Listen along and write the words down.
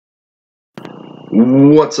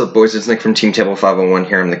What's up, boys? It's Nick from Team Table 501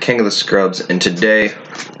 here. I'm the king of the scrubs, and today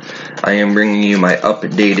I am bringing you my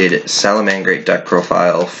updated Salamangreat deck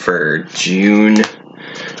profile for June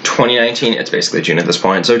 2019. It's basically June at this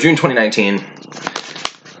point. So June 2019.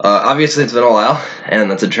 Obviously, it's been a while,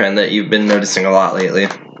 and that's a trend that you've been noticing a lot lately.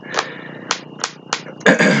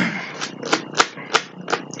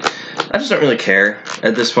 I just don't really care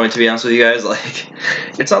at this point, to be honest with you guys. Like,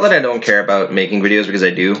 it's not that I don't care about making videos, because I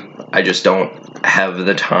do. I just don't have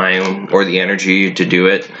the time or the energy to do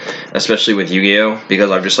it, especially with Yu-Gi-Oh, because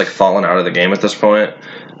I've just like fallen out of the game at this point.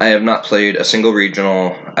 I have not played a single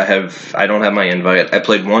regional. I don't have my invite. I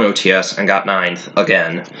played one OTS and got 9th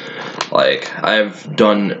again. Like, I've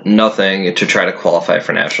done nothing to try to qualify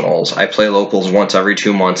for nationals. I play locals once every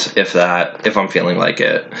 2 months, if that, if I'm feeling like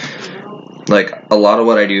it. Like, a lot of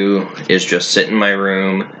what I do is just sit in my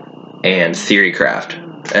room and theory craft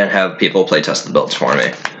and have people play test the builds for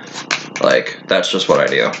me. Like, that's just what I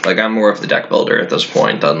do. Like, I'm more of the deck builder at this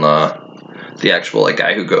point than the actual, like,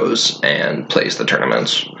 guy who goes and plays the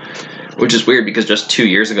tournaments. Which is weird, because just 2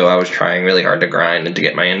 years ago I was trying really hard to grind and to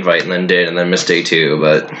get my invite, and then missed day 2,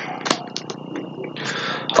 but...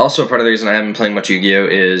 Also, part of the reason I haven't been playing much Yu-Gi-Oh!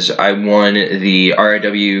 Is I won the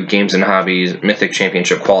RIW Games and Hobbies Mythic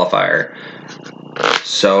Championship Qualifier.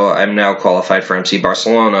 So I'm now qualified for MC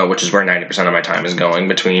Barcelona, which is where 90% of my time is going,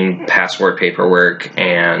 between passport paperwork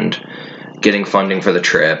and getting funding for the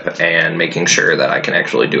trip and making sure that I can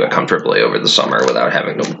actually do it comfortably over the summer without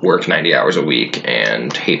having to work 90 hours a week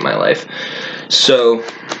and hate my life. So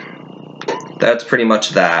that's pretty much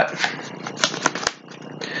that.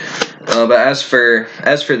 But as for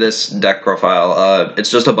this deck profile, it's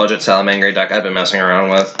just a budget Salamangreat deck I've been messing around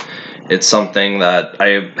with. It's something that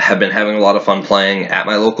I have been having a lot of fun playing at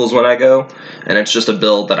my locals when I go, and it's just a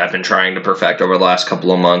build that I've been trying to perfect over the last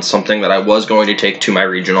couple of months, something that I was going to take to my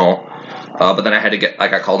regional, but then I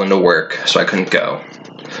got called into work, so I couldn't go.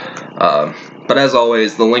 But as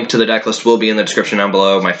always, the link to the deck list will be in the description down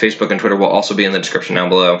below. My Facebook and Twitter will also be in the description down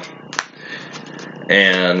below.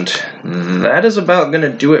 And that is about going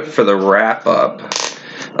to do it for the wrap-up.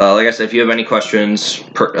 Like I said, if you have any questions,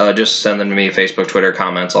 just send them to me, Facebook, Twitter,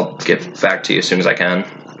 comments. I'll get back to you as soon as I can.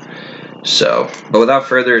 So, but without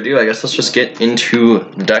further ado, I guess let's just get into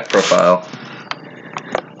the deck profile.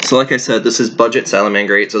 So like I said, this is budget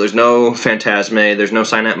Salamangreat, so there's no Phantasme, there's no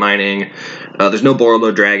Signet Mining, there's no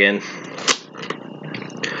Borreload Dragon.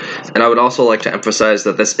 And I would also like to emphasize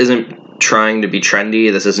that this isn't trying to be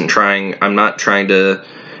trendy. This isn't I'm not trying to,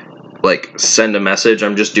 like, send a message.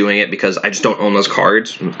 I'm just doing it because I just don't own those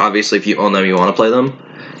cards. Obviously, if you own them, you want to play them.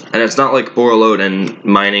 And it's not like Borreload and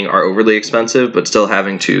Mining are overly expensive, but still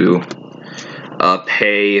having to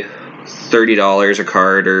pay $30 a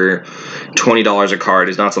card or $20 a card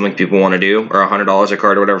is not something people want to do, or $100 a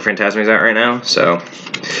card or whatever Phantasme is at right now. So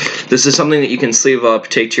this is something that you can sleeve up,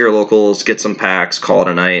 take to your locals, get some packs, call it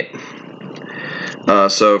a night.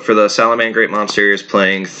 So for the Salamangreat monsters,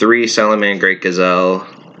 playing 3 Salamangreat Gazelle,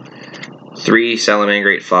 3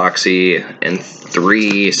 Salamangreat Foxy, and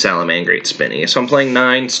 3 Salamangreat Spinny. So I'm playing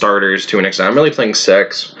 9 starters to an extent. I'm really playing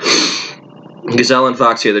 6. Gazelle and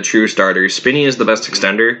Foxy are the true starters. Spinny is the best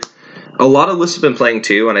extender. A lot of lists have been playing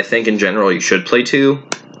 2, and I think in general you should play 2.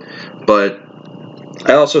 But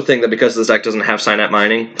I also think that because this deck doesn't have Signet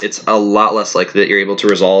Mining, it's a lot less likely that you're able to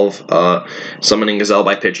resolve summoning Gazelle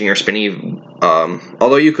by pitching or Spinny.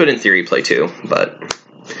 Although you could in theory play 2, but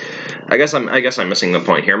I guess I'm missing the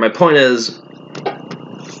point here. My point is,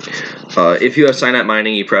 if you have Signet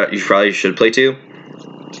Mining, you probably should play 2.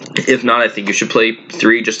 If not, I think you should play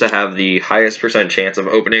 3 just to have the highest % chance of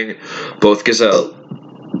opening both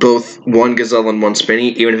one Gazelle and 1 Spinny,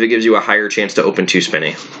 even if it gives you a higher chance to open 2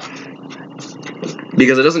 Spinny.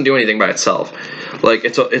 Because it doesn't do anything by itself. Like,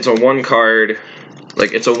 it's a 1 card,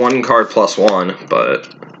 like, it's a 1 card plus 1,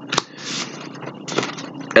 but...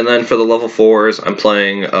 And then for the level 4s, I'm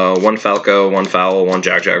playing 1 Falco, 1 Fowl, 1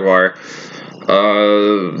 Jack Jaguar.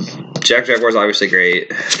 Jack Jaguar is obviously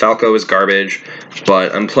great. Falco is garbage,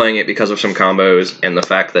 but I'm playing it because of some combos and the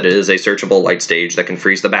fact that it is a searchable light stage that can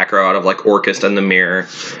freeze the back row out of, like, Orchest and the Mirror.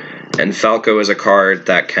 And Falco is a card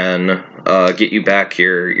that can get you back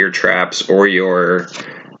your traps or your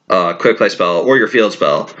quick play spell or your field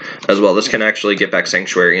spell as well. This can actually get back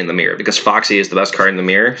Sanctuary in the Mirror, because Foxy is the best card in the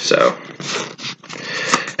Mirror, so...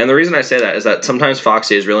 And the reason I say that is that sometimes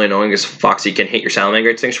Foxy is really annoying, because Foxy can hit your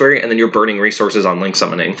Salamangreat Sanctuary, and then you're burning resources on Link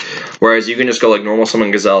Summoning. Whereas you can just go like normal summon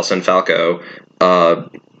Gazelle, send Falco,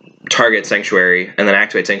 target Sanctuary, and then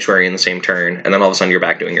activate Sanctuary in the same turn, and then all of a sudden you're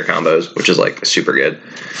back doing your combos, which is like super good.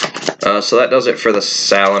 So that does it for the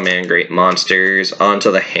Salamangreat monsters. On to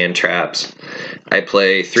the hand traps. I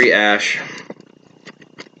play 3 Ash,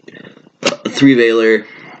 3 Veiler,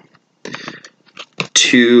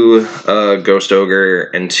 2 Ghost Ogre,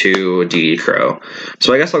 and 2 DD Crow.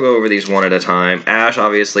 So I guess I'll go over these one at a time. Ash,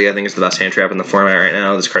 obviously, I think is the best hand trap in the format right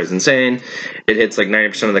now. This card is insane. It hits like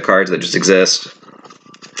 90% of the cards that just exist.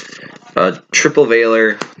 Triple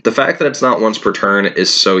Veiler. The fact that it's not once per turn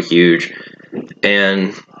is so huge.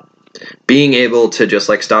 And being able to just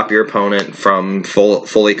like stop your opponent from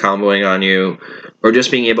fully comboing on you, or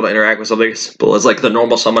just being able to interact with something as simple as like the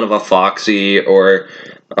normal summon of a Foxy or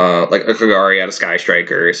like a Kagari out of Sky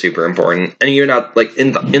Striker is super important. And you're not like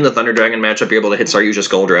in the Thunder Dragon matchup, you're able to hit Saryuja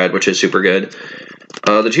Goldred, which is super good.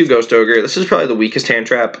 The 2 Ghost Ogre. This is probably the weakest hand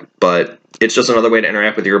trap, but it's just another way to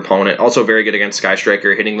interact with your opponent. Also very good against Sky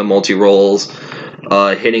Striker, hitting the multi-rolls,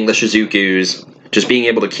 hitting the Shizukus, just being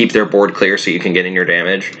able to keep their board clear so you can get in your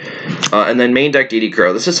damage. And then main deck DD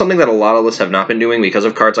Crow. This is something that a lot of lists have not been doing because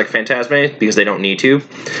of cards like Phantasme, because they don't need to.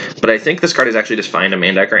 But I think this card is actually just fine to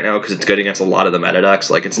main deck right now because it's good against a lot of the meta decks.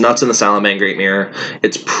 Like, it's nuts in the Salamangreat mirror.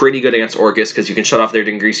 It's pretty good against Orcus because you can shut off their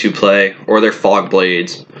Dingrisu play or their Fog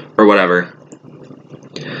Blades or whatever.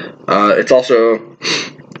 It's also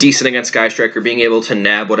decent against Sky Striker, being able to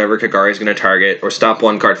nab whatever Kagari is going to target, or stop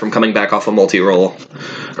one card from coming back off a multi-roll,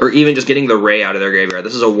 or even just getting the Ray out of their graveyard.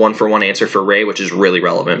 This is a 1-for-1 answer for Ray, which is really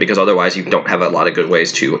relevant, because otherwise you don't have a lot of good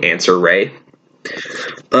ways to answer Ray.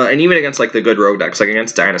 And even against like the good rogue decks, like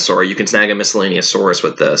against Dinosaur, you can snag a Miscellaneous Saurus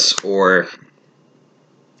with this, or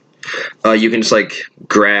you can just like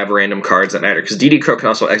grab random cards that matter, because DD Crow can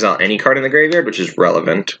also exile any card in the graveyard, which is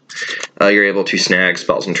relevant. You're able to snag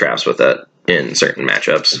spells and traps with it in certain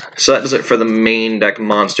matchups. So that does it for the main deck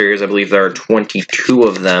monsters. I believe there are 22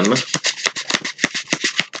 of them.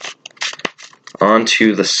 On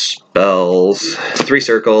to the spells. 3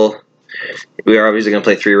 Circle. We are obviously going to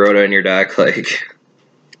play 3 Rhoda in your deck, like.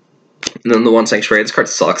 And then the 1 Sanctuary. This card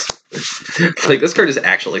sucks. Like, this card just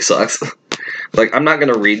actually sucks. Like, I'm not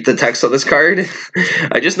going to read the text of this card.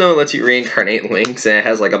 I just know it lets you reincarnate links, and it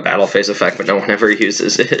has like a battle phase effect, but no one ever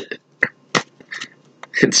uses it.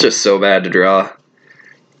 It's just so bad to draw.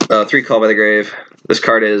 3 Call by the Grave. This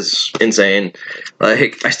card is insane.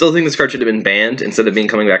 Like, I still think this card should have been banned instead of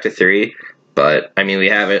coming back to 3. But, I mean, we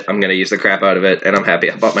have it. I'm going to use the crap out of it, and I'm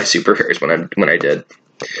happy I bought my super rares when I did.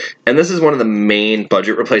 And this is one of the main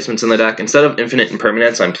budget replacements in the deck. Instead of Infinite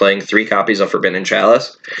Impermanence, I'm playing 3 copies of Forbidden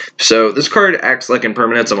Chalice. So this card acts like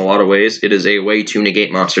Impermanence in a lot of ways. It is a way to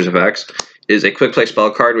negate monsters' effects. It is a quick play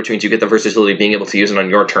spell card, which means you get the versatility of being able to use it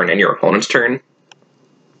on your turn and your opponent's turn.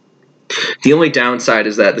 The only downside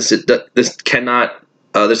is that this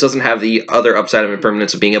doesn't have the other upside of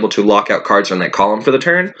Impermanence of being able to lock out cards from that column for the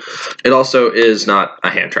turn. It also is not a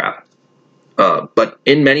hand trap. But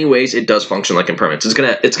in many ways, it does function like Impermanence. It's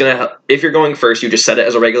gonna if you're going first, you just set it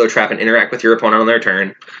as a regular trap and interact with your opponent on their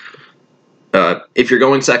turn. If you're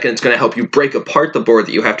going second, it's gonna help you break apart the board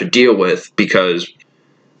that you have to deal with, because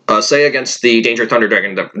say against the Danger Thunder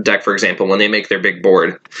Dragon deck, for example, when they make their big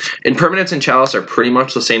board, Impermanence and Chalice are pretty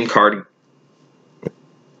much the same card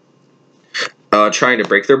trying to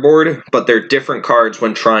break their board, but they're different cards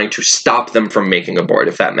when trying to stop them from making a board,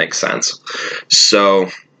 if that makes sense. So,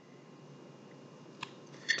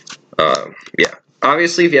 yeah.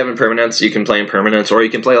 Obviously, if you have Impermanence, you can play Impermanence, or you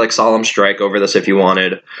can play like Solemn Strike over this if you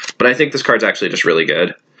wanted, but I think this card's actually just really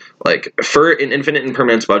good. Like, for an Infinite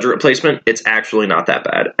Impermanence budget replacement, it's actually not that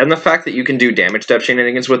bad. And the fact that you can do damage step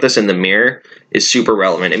shenanigans with this in the mirror is super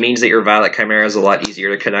relevant. It means that your Violet Chimera is a lot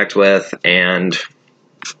easier to connect with, and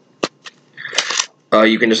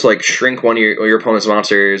you can just like shrink one of your opponent's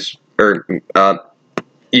monsters, or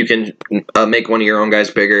you can make one of your own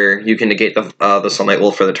guys bigger. You can negate the Sunlight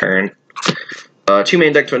Wolf for the turn. 2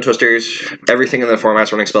 main deck Twin Twisters. Everything in the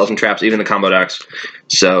format's running spells and traps, even the combo decks.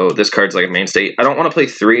 So this card's like a main state. I don't want to play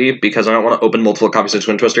 3 because I don't want to open multiple copies of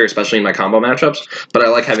Twin Twister, especially in my combo matchups, but I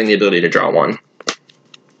like having the ability to draw 1.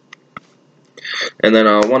 And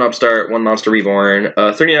then 1 Upstart, 1 Monster Reborn.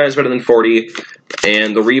 39 is better than 40,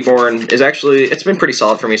 and the Reborn is actually, it's been pretty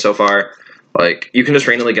solid for me so far. Like, you can just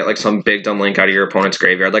randomly get like some big dumb link out of your opponent's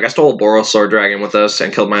graveyard. Like, I stole a Boros Sword Dragon with this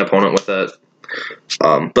and killed my opponent with it.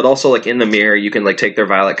 But also, like, in the mirror, you can like take their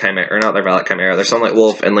Violet Chimera, or not their Violet Chimera, their Sunlight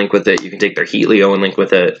Wolf and link with it. You can take their Heat Leo and link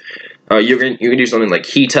with it. You can do something like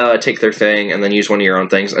Hita, take their thing, and then use one of your own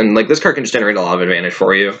things. And like, this card can just generate a lot of advantage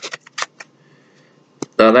for you.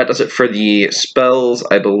 That does it for the spells.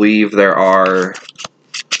 I believe there are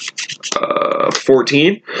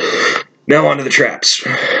 14. Now on to the traps.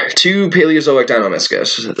 2 Paleozoic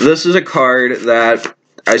Deinonychus. This is a card that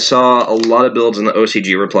I saw a lot of builds in the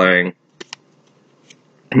OCG were playing.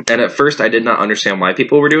 And at first I did not understand why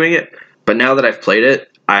people were doing it, but now that I've played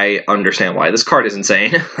it, I understand why. This card is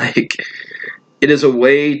insane. Like, it is a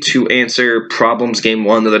way to answer problems game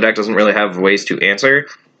one that the deck doesn't really have ways to answer.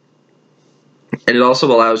 And it also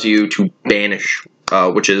allows you to banish,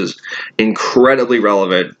 which is incredibly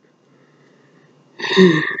relevant.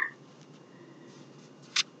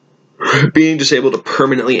 Being just able to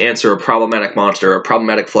permanently answer a problematic monster, a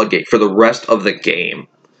problematic floodgate for the rest of the game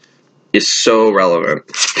is so relevant.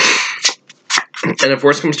 And if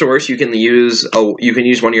worst comes to worst, you can use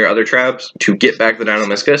one of your other traps to get back the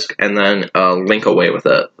Dynamiscus and then link away with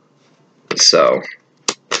it. So,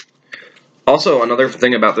 also another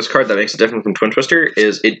thing about this card that makes it different from Twin Twister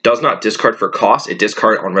is it does not discard for cost; it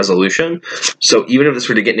discard on resolution. So even if this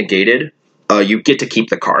were to get negated, you get to keep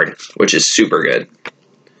the card, which is super good.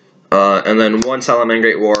 And then one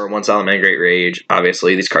Salamangreat War, one Salamangreat Rage.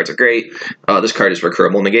 Obviously, these cards are great. This card is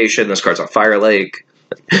Recurable Negation. This card's on Fire Lake.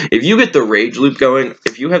 If you get the Rage loop going,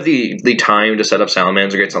 if you have the time to set up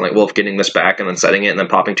Salamangreat on like Wolf, getting this back and then setting it and then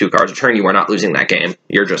popping 2 cards a turn, you are not losing that game.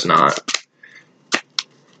 You're just not.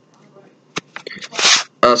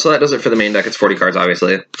 So that does it for the main deck. It's 40 cards,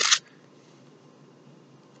 obviously.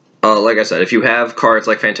 Like I said, if you have cards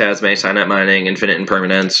like Phantasme, Signet Mining, Infinite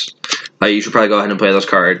Impermanence, you should probably go ahead and play those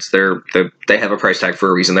cards. They have a price tag for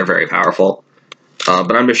a reason. They're very powerful.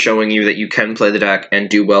 But I'm just showing you that you can play the deck and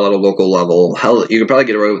do well at a local level. Hell, you could probably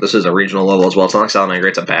get away with this as a regional level as well. It's not like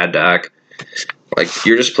Salamangreat's a bad deck. Like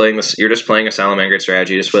you're just playing this. You're just playing a Salamangreat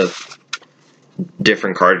strategy just with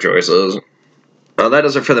different card choices. That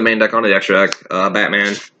does it for the main deck. On to the extra deck.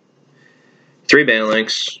 Batman. 3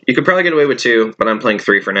 Banelinks. You could probably get away with 2, but I'm playing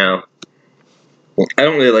 3 for now. I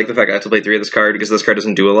don't really like the fact I have to play 3 of this card because this card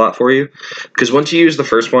doesn't do a lot for you. Because once you use the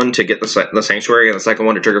first one to get the Sanctuary and the second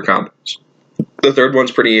one to trigger combos, the third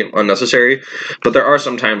one's pretty unnecessary. But there are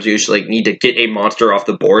some times you usually need to get a monster off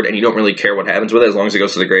the board and you don't really care what happens with it as long as it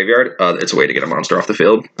goes to the graveyard. It's a way to get a monster off the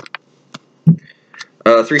field.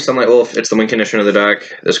 3 Sunlight Wolf. It's the win condition of the deck.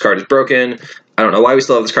 This card is broken. I don't know why we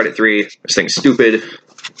still have this card at 3. This thing's stupid.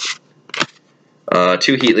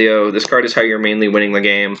 2 Heatleo. This card is how you're mainly winning the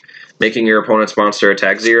game, making your opponent's monster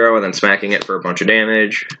attack 0 and then smacking it for a bunch of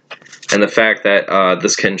damage. And the fact that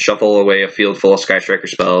this can shuffle away a field full of Sky Striker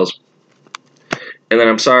spells. And then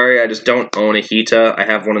I'm sorry, I just don't own a Hita. I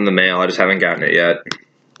have one in the mail, I just haven't gotten it yet.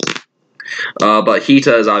 But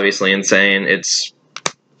Hita is obviously insane. It's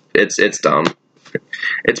dumb.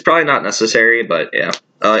 It's probably not necessary, but yeah.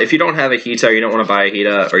 If you don't have a Hita, or you don't want to buy a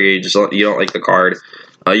Hita, or you don't like the card,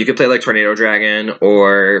 you could play like Tornado Dragon,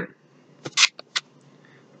 or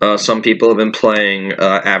some people have been playing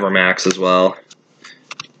Avermax as well.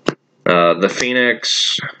 The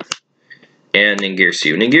Phoenix and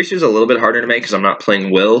Ningirsu. Ningirsu is a little bit harder to make because I'm not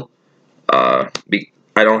playing Will. I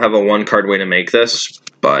don't have a 1-card way to make this,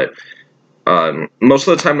 but most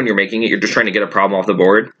of the time when you're making it, you're just trying to get a problem off the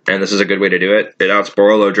board, and this is a good way to do it. It outs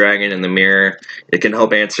Borolo Dragon in the mirror. It can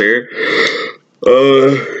help answer.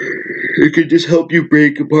 It can just help you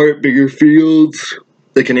break apart bigger fields.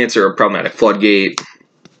 It can answer a problematic Floodgate.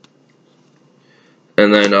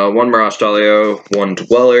 And then 1 Mirage Dalio, 1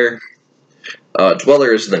 Dweller.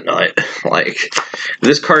 Dweller is the nut. Like,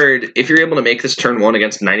 this card, if you're able to make this turn 1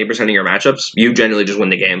 against 90% of your matchups, you generally just win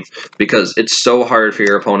the game. Because it's so hard for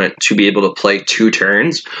your opponent to be able to play 2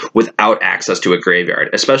 turns without access to a graveyard.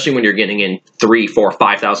 Especially when you're getting in 3, 4,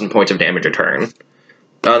 5,000 points of damage a turn.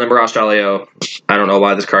 The Mirage Dalio, I don't know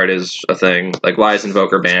why this card is a thing. Like, why is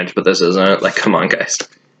Invoker banned, but this isn't? Like, come on, guys.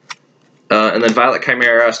 And then Violet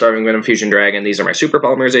Chimera, Starving Venom, Fusion Dragon. These are my Super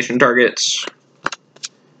Polymerization targets.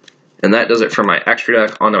 And that does it for my extra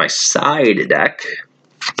deck. Onto my side deck.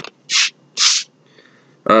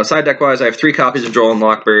 Side deck-wise, I have 3 copies of Droll and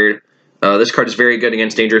Lockbird. This card is very good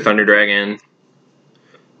against Danger Thunder Dragon,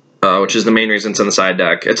 which is the main reason it's in the side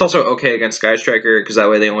deck. It's also okay against Sky Striker, because that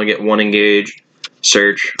way they only get 1 engage.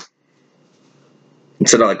 Search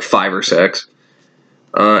instead of like 5 or 6.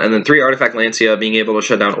 And then 3 Artifact Lancia. Being able to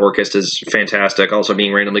shut down Orchist is fantastic. Also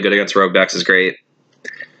being randomly good against rogue decks is great.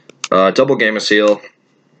 Double Gamma Seal.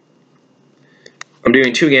 I'm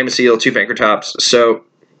doing 2 Gamma Seal, 2 Pankratops. So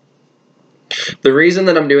the reason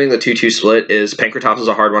that I'm doing the 2-2 split is Pankratops is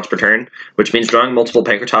a hard once per turn, which means drawing multiple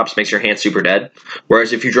Pankratops makes your hand super dead.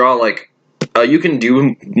 Whereas if you draw like you can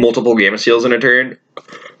do multiple Gamma Seals in a turn,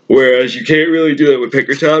 whereas you can't really do that with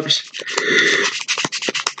Pankratops.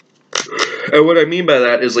 And what I mean by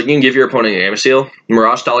that is, like, you can give your opponent a Gamma Seal,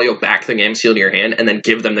 Mirage Dalio back the Gamma Seal to your hand, and then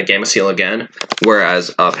give them the Gamma Seal again.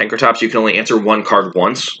 Whereas Pankratops, you can only answer 1 card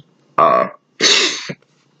once.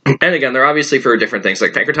 And again, they're obviously for different things.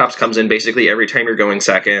 Like, Pankratops comes in basically every time you're going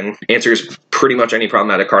second, answers pretty much any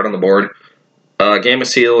problematic card on the board. Gamma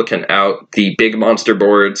Seal can out the big monster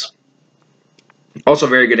boards. Also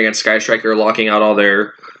very good against Sky Striker, locking out all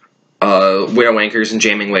their Widow Anchors and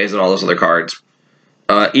Jamming Ways and all those other cards.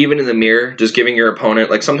 Even in the mirror, just giving your opponent,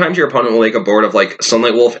 like, sometimes your opponent will make a board of, like,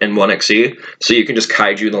 Sunlight Wolf and 1XC, so you can just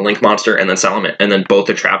Kaiju the Link Monster and then Salamangreat, and then both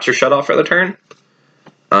the traps are shut off for the turn.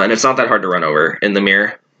 And it's not that hard to run over in the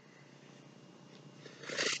mirror.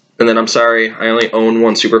 And then, I'm sorry, I only own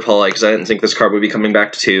 1 Super Poly because I didn't think this card would be coming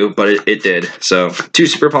back to 2, but it did. So, 2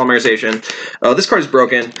 Super Polymerization. This card is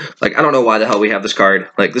broken. Like, I don't know why the hell we have this card.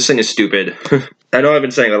 Like, this thing is stupid. I know I've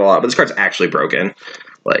been saying that a lot, but this card's actually broken.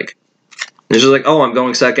 Like, it's just like, oh, I'm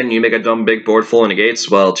going second, you make a dumb big board full of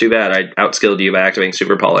negates? Well, too bad, I outskilled you by activating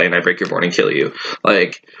Super Poly, and I break your board and kill you.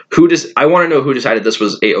 Like, I want to know who decided this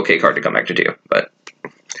was a okay card to come back to 2, but...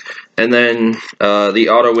 And then, the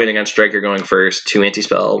auto win against Striker going first, 2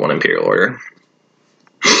 Anti-Spell, 1 Imperial Order.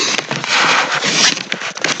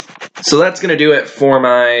 So that's going to do it for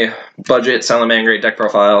my budget Salamangreat deck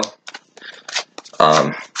profile.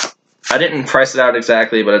 I didn't price it out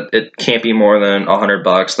exactly, but it can't be more than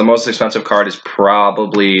 $100. The most expensive card is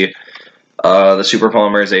probably the Super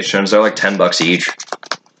Polymerizations. They're like $10 each.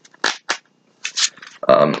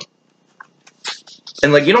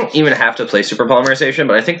 And like, you don't even have to play Super Polymerization,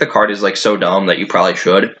 but I think the card is like so dumb that you probably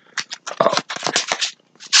should.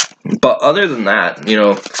 But other than that, you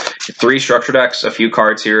know, 3 structure decks, a few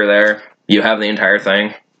cards here or there, you have the entire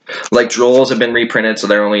thing. Like, Drolls have been reprinted, so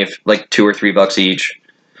they're only like $2 or $3 each.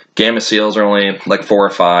 Gamma Seals are only like 4 or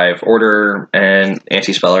 5. Order and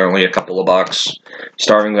Anti-Spell are only a couple of bucks.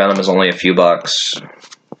 Starving Venom is only a few bucks.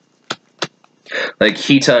 Like,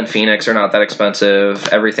 Hita and Phoenix are not that expensive.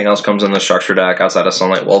 Everything else comes in the structure deck outside of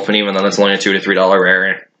Sunlight Wolf, and even then it's only a $2 to $3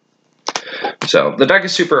 rare. So, the deck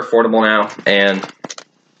is super affordable now, and,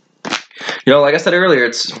 you know, like I said earlier,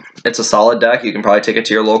 it's a solid deck. You can probably take it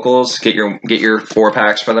to your locals, get your 4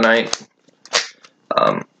 packs for the night.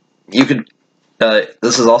 You could...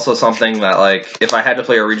 this is also something that, like, if I had to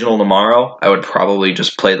play a regional tomorrow, I would probably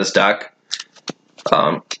just play this deck.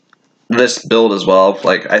 This build as well,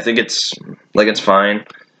 like, I think it's fine.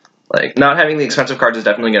 Like, not having the expensive cards is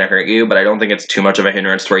definitely going to hurt you, but I don't think it's too much of a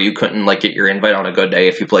hindrance to where you couldn't, like, get your invite on a good day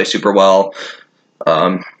if you play super well.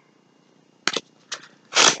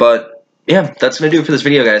 But, yeah, that's going to do it for this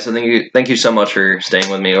video, guys. So thank you so much for staying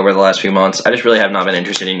with me over the last few months. I just really have not been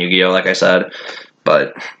interested in Yu-Gi-Oh, like I said,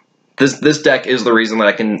 but... This deck is the reason that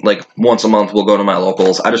I can, like, once a month we'll go to my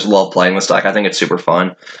locals. I just love playing this deck. I think it's super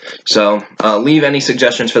fun. So, leave any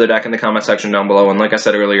suggestions for the deck in the comment section down below. And like I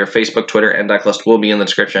said earlier, Facebook, Twitter, and deck list will be in the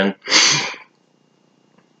description.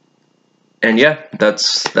 And yeah,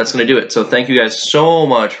 that's going to do it. So thank you guys so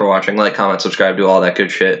much for watching. Like, comment, subscribe, do all that good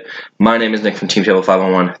shit. My name is Nick from Team Table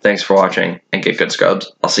 501. Thanks for watching, and get good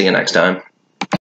scrubs. I'll see you next time.